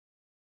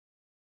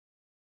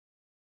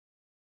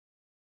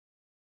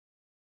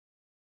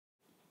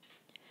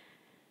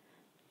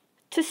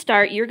To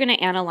start, you're going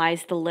to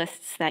analyze the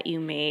lists that you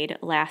made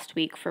last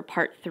week for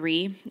part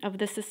 3 of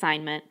this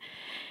assignment.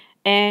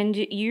 And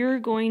you're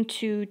going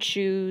to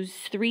choose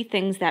 3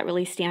 things that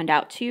really stand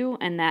out to you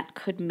and that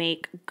could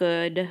make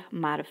good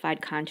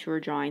modified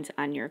contour drawings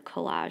on your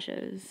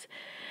collages.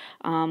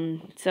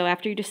 So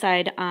after you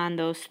decide on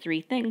those 3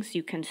 things,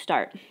 you can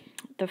start.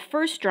 The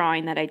first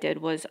drawing that I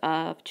did was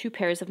of 2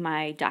 pairs of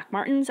my Doc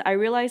Martens. I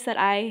realized that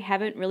I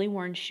haven't really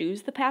worn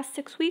shoes the past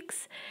 6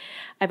 weeks.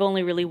 I've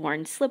only really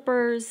worn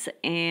slippers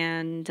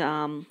and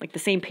like the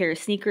same pair of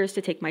sneakers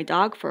to take my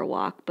dog for a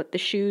walk, but the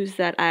shoes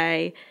that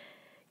I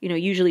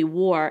usually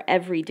wore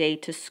every day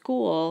to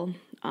school,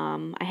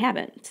 I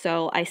haven't.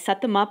 So I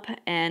set them up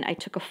and I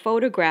took a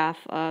photograph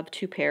of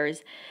 2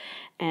 pairs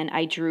and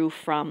I drew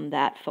from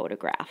that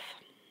photograph.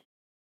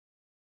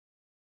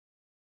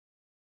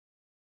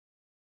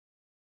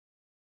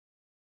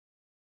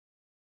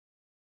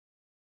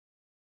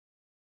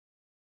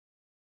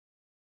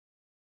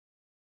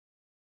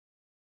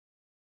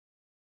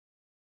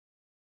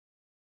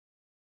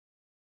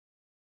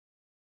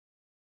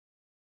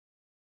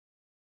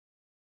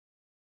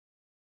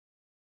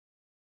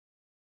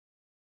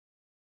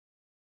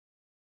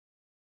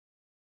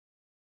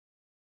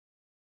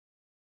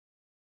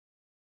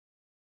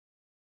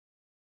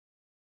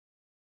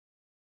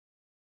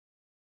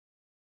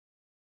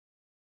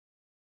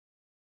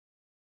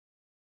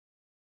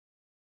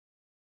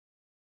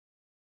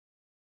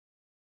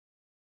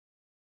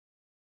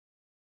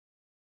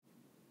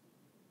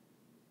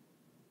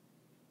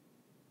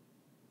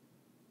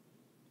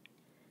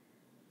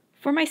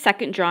 For my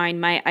second drawing,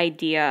 my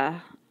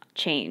idea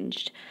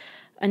changed.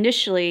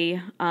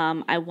 Initially,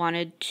 I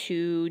wanted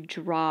to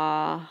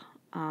draw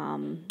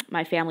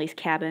my family's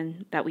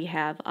cabin that we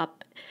have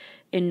up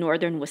in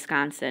northern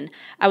Wisconsin.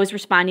 I was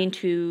responding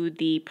to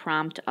the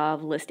prompt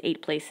of list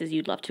 8 places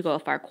you'd love to go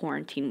if our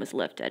quarantine was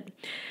lifted.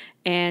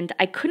 And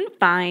I couldn't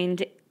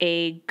find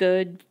a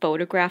good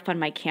photograph on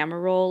my camera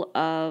roll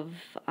of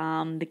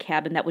the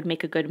cabin that would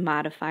make a good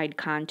modified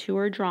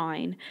contour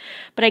drawing.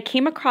 But I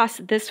came across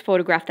this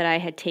photograph that I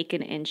had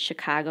taken in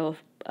Chicago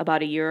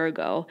about a year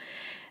ago.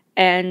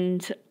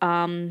 And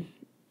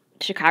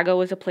Chicago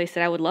was a place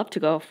that I would love to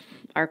go if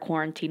our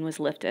quarantine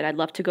was lifted. I'd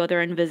love to go there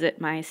and visit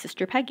my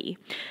sister Peggy.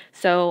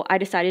 So I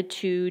decided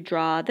to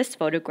draw this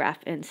photograph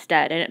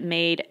instead, and it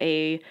made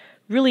a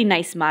really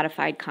nice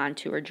modified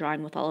contour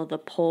drawing with all of the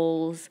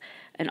poles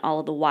and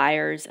all of the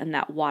wires and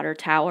that water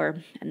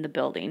tower and the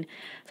building.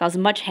 So I was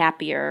much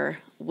happier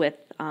with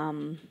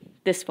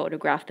this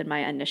photograph than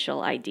my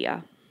initial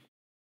idea.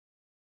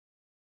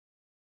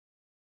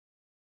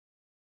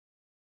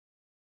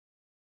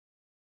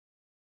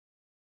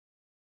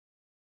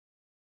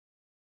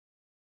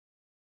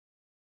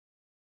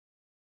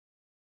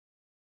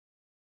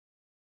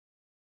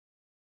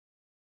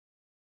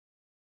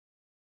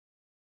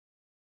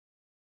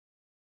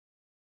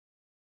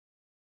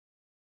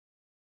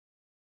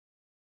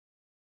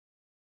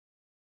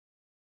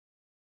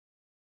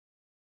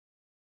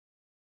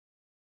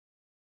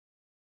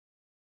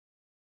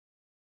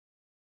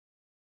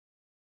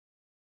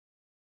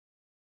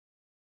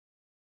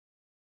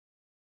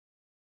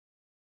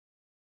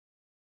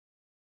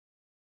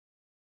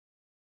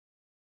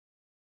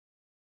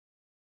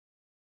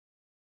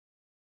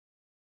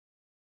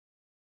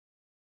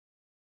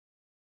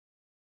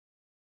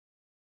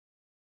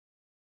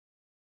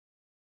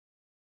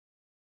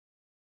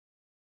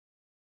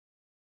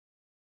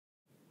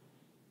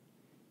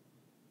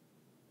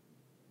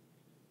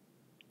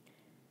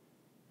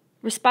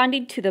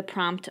 Responding to the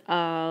prompt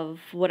of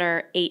what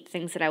are 8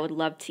 things that I would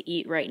love to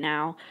eat right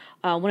now,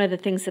 one of the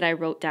things that I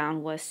wrote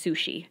down was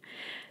sushi.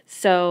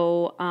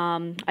 So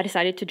I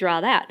decided to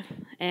draw that.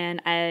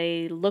 And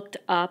I looked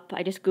up,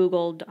 I just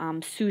Googled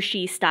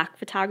sushi stock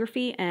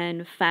photography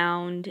and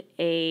found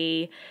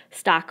a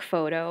stock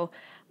photo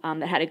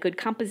that had a good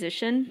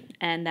composition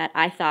and that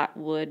I thought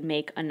would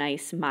make a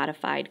nice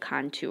modified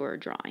contour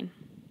drawing.